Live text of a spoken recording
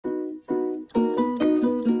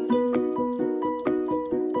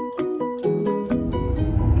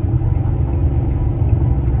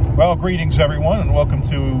Well, greetings everyone, and welcome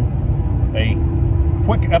to a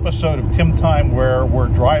quick episode of Tim Time where we're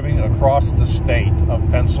driving across the state of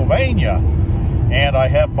Pennsylvania. And I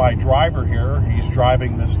have my driver here. He's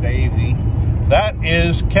driving Miss Daisy. That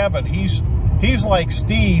is Kevin. He's like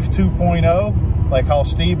Steve 2.0, like how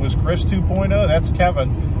Steve was Chris 2.0. That's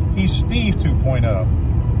Kevin. He's Steve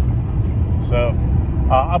 2.0. So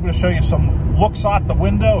I'm going to show you some looks out the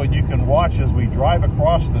window, and you can watch as we drive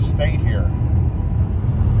across the state here.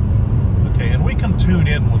 Okay, and we can tune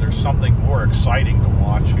in when there's something more exciting to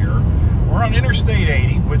watch here. We're on Interstate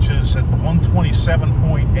 80, which is at the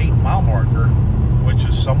 127.8 mile marker, which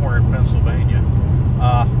is somewhere in Pennsylvania.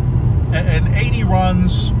 And 80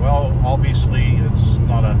 runs, well, obviously it's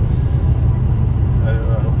not a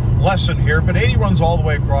lesson here, but 80 runs all the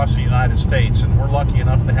way across the United States, and we're lucky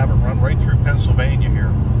enough to have it run right through Pennsylvania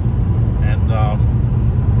here. And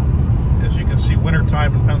as you can see,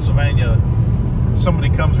 wintertime in Pennsylvania, somebody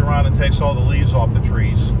comes around and takes all the leaves off the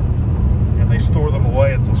trees, and they store them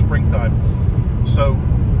away until springtime. So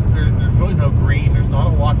there's really no green. There's not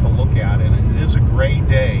a lot to look at, and it is a gray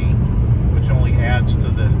day, which only adds to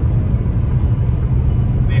the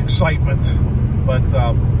excitement. But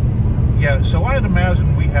yeah, so I'd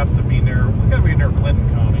imagine we have to be near. We got to be near Clinton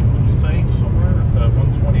County, wouldn't you say? Somewhere at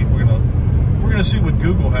 120. We're gonna see what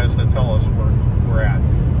Google has to tell us where we're at.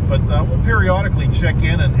 But we'll periodically check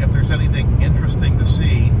in, and if there's anything interesting to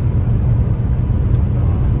see,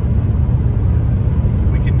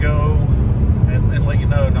 we can go and let you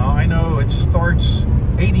know. Now, I know it starts,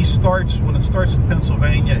 80 starts, when it starts in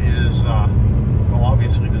Pennsylvania is, well,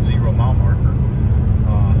 obviously the 0 mile marker.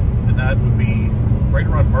 And that would be right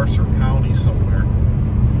around Mercer County somewhere.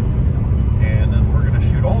 And then we're going to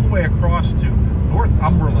shoot all the way across to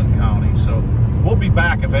Northumberland County. So we'll be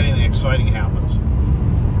back if anything exciting happens.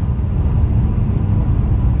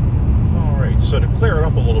 So to clear it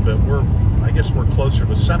up a little bit, I guess we're closer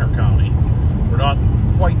to Center County. We're not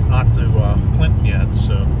quite out to Clinton yet,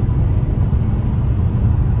 so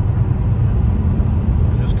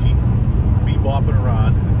just keep bebopping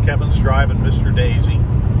around. Kevin's driving Mr. Daisy,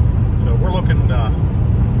 so we're looking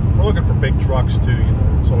for big trucks too. You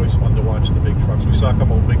know, it's always fun to watch the big trucks. We saw a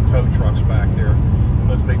couple of big tow trucks back there,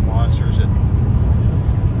 those big monsters that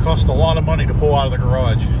cost a lot of money to pull out of the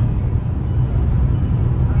garage.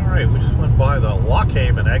 All right, we just went by the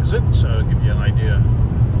Lockhaven exit, so I'll give you an idea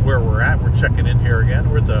where we're at. We're checking in here again.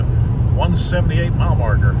 We're at the 178 mile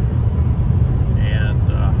marker. And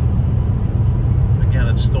again,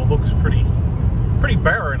 it still looks pretty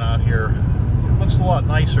barren out here. It looks a lot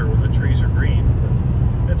nicer when the trees are green.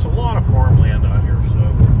 But it's a lot of farmland out here,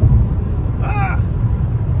 so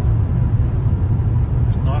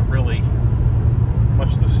there's not really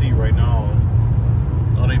much to see right now.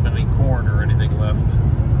 Not even any corn or anything left.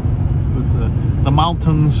 But the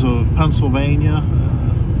mountains of Pennsylvania,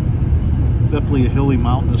 definitely a hilly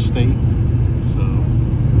mountainous state. So,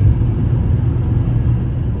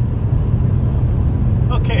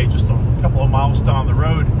 okay, just a couple of miles down the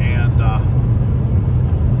road, and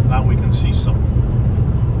now we can see some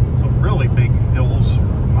really big hills,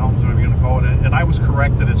 mountains, whatever you're going to call it. And I was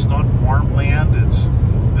corrected; it's not farmland.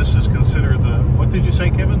 This is considered the, what did you say,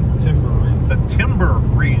 Kevin? Timber region. The timber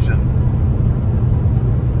region.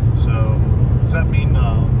 So, does that mean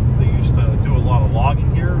they used to do a lot of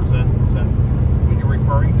logging here? Is that what you're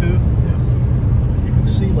referring to? Yes. You can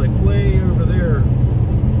see, like, way over there,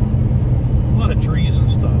 a lot of trees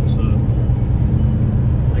and stuff. So,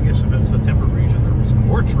 I guess if it was the timber region, there was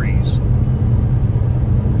more trees.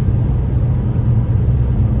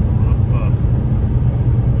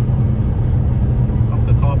 Up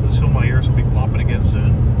the top of this hill, my ears will be popping again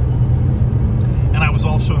soon. And I was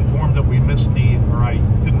also informed that we missed I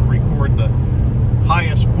didn't record the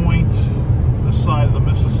highest point this side of the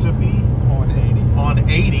Mississippi. On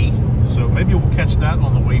 80. So maybe we'll catch that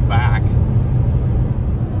on the way back.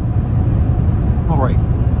 All right.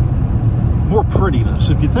 More prettiness.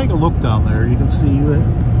 If you take a look down there, you can see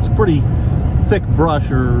it's pretty thick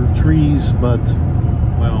brush or trees, but,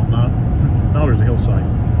 well, now there's a hillside.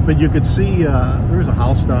 But you could see there's a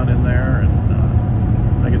house down in there, and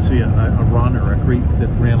I can see a run or a creek that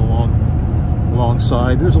ran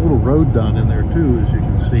alongside. There's a little road down in there too, as you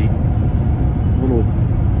can see. A little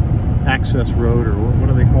access road, or what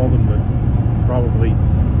do they call them? But probably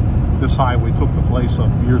this highway took the place of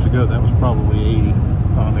years ago. That was probably 80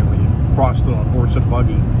 down there when you crossed it on horse and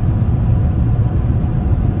buggy.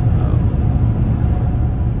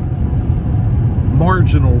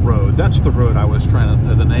 Marginal Road. That's the road I was trying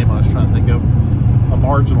to, the name I was trying to think of. A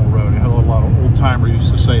marginal road. I had a lot of old timers used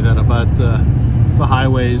to say that about the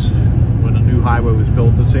highways when a new highway was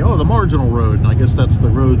built, they'd say, oh, the marginal road. And I guess that's the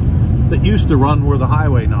road that used to run where the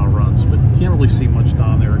highway now runs. But you can't really see much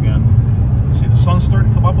down there again. See, the sun's starting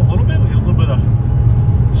to come up a little bit. We get a little bit of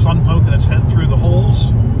sun poking its head through the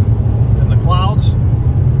holes in the clouds.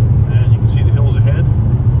 And you can see the hills ahead.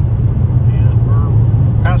 And we're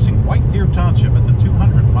passing White Deer Township at the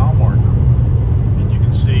 200-mile marker. And you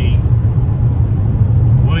can see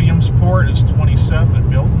Williamsport is 27 and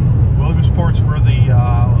Milton. Williamsport's where the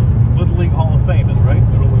Little League Hall of Fame is, right?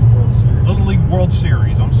 Little League World Series. Little League World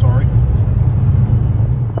Series, I'm sorry.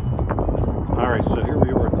 All right, so here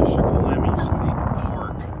we are at the Shikellamy State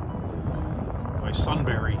Park by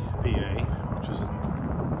Sunbury, PA, which is in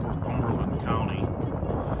Northumberland County.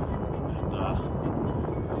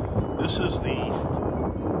 And this is the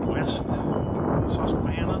West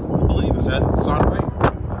Susquehanna, I believe. Is that sound right?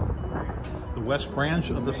 The West Branch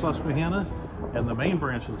of the Susquehanna and the main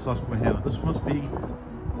branch of the Susquehanna. This must be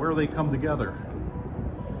where they come together.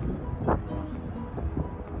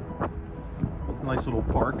 It's a nice little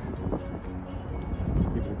park.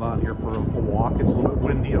 People down here for a walk. It's a little bit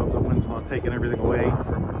windy. I hope the wind's not taking everything away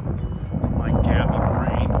from my gabby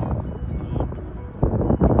brain.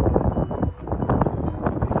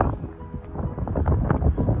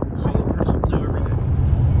 See, you learn something new every day.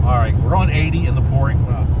 All right, we're on 80 in the pouring,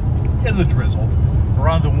 in the drizzle. We're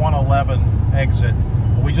on the 111 exit.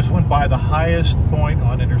 We just went by the highest point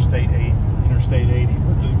on Interstate 80. Interstate 80. Do you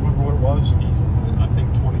remember what it was? East, I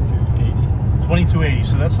think 2280. 2280.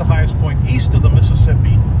 So that's the highest point east of the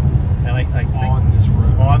Mississippi. And I think on this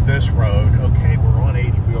road. On this road. Okay, we're on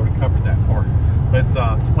 80. We already covered that part. But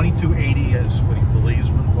 2280 is what he believes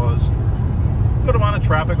it was. Good amount of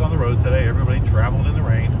traffic on the road today. Everybody traveling in the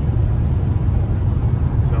rain.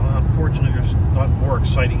 So unfortunately, there's not more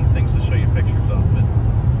exciting things to show you pictures of. But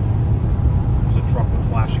there's a truck with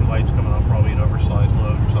flashing lights coming up, probably an oversized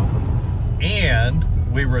load or something. And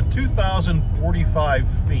we were at 2,045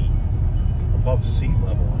 feet above sea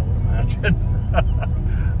level, I would imagine.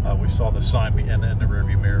 We saw the sign in the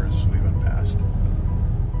rearview mirror as we went past.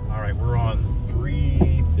 All right, we're on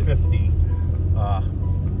 350,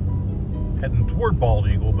 heading toward Bald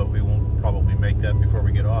Eagle, but we won't probably make that before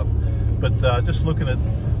we get off. But just look at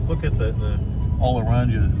the all around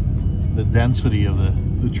you, the density of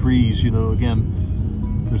the trees. You know,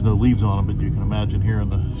 again, there's no leaves on them, but you can imagine here in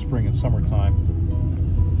the spring and summertime,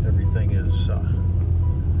 everything is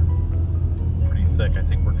pretty thick. I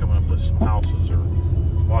think we're coming up to some houses or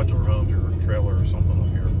modular homes or a trailer or something up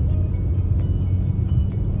here.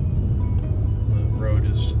 The road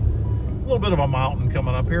is a little bit of a mountain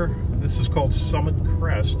coming up here. This is called Summit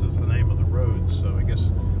Crest is the name of the road, so I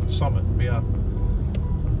guess Summit, yeah.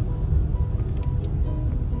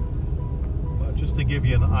 Just to give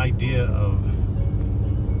you an idea of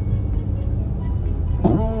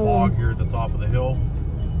fog here at the top of the hill.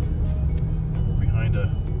 We're behind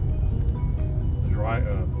a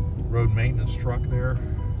road maintenance truck there.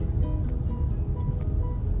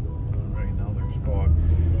 All right, now there's fog.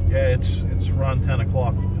 Yeah, it's around 10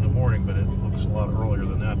 o'clock in the morning, but it looks a lot earlier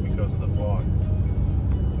than that because of the fog.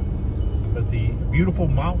 But the beautiful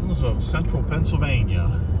mountains of central Pennsylvania.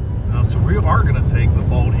 Now, so we are going to take the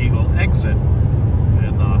Bald Eagle exit.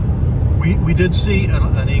 And we did see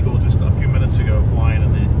an eagle just a few minutes ago flying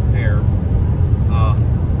in the air.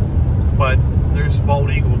 But there's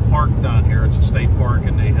Bald Eagle Park down here. It's a state park,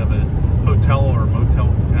 and they have a hotel or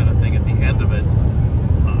motel kind of thing at the end of it.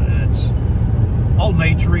 And it's all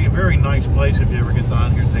naturey, a very nice place if you ever get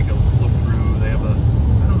down here and take a look through. They have a, I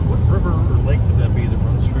don't know, what river or lake would that be that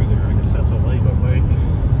runs through there? I guess that's a lake. It's a lake.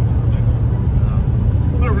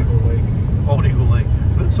 Bald Eagle Lake.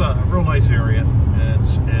 But it's a real nice area.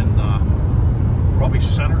 It's in probably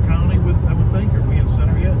Center County, I would think. Are we in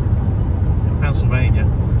Center yet? In Pennsylvania.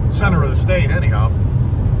 Center of the state, anyhow.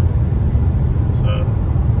 So,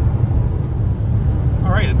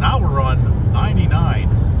 all right, and now we're on 99,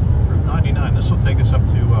 Route 99. This will take us up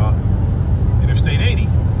to Interstate 80.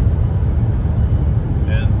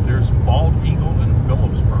 And there's Bald Eagle in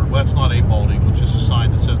Phillipsburg. Well, that's not a Bald Eagle, it's just a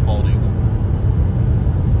sign that says Bald Eagle.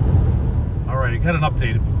 All right, I got an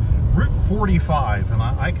update. Route 45, and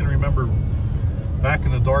I can remember back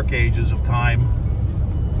in the dark ages of time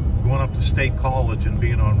going up to State College and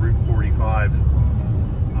being on Route 45.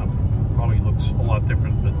 Probably looks a lot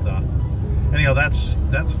different, but anyhow, that's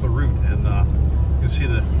the route. And you can see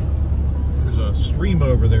there's a stream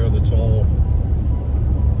over there that's all,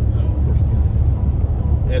 of course,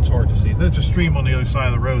 it's hard to see. There's a stream on the other side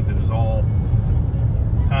of the road that is all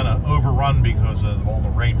kind of overrun because of all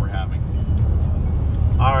the rain we're having.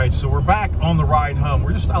 All right, so we're back on the ride home.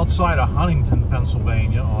 We're just outside of Huntington,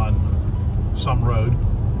 Pennsylvania on some road.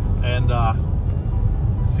 And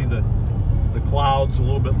see the clouds a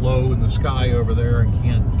little bit low in the sky over there. I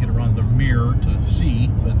can't get around the mirror to see,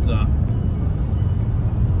 but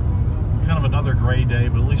kind of another gray day,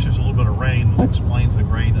 but at least there's a little bit of rain that explains the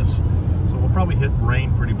grayness. So we'll probably hit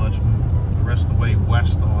rain pretty much the rest of the way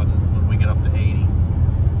west on when we get up to 80.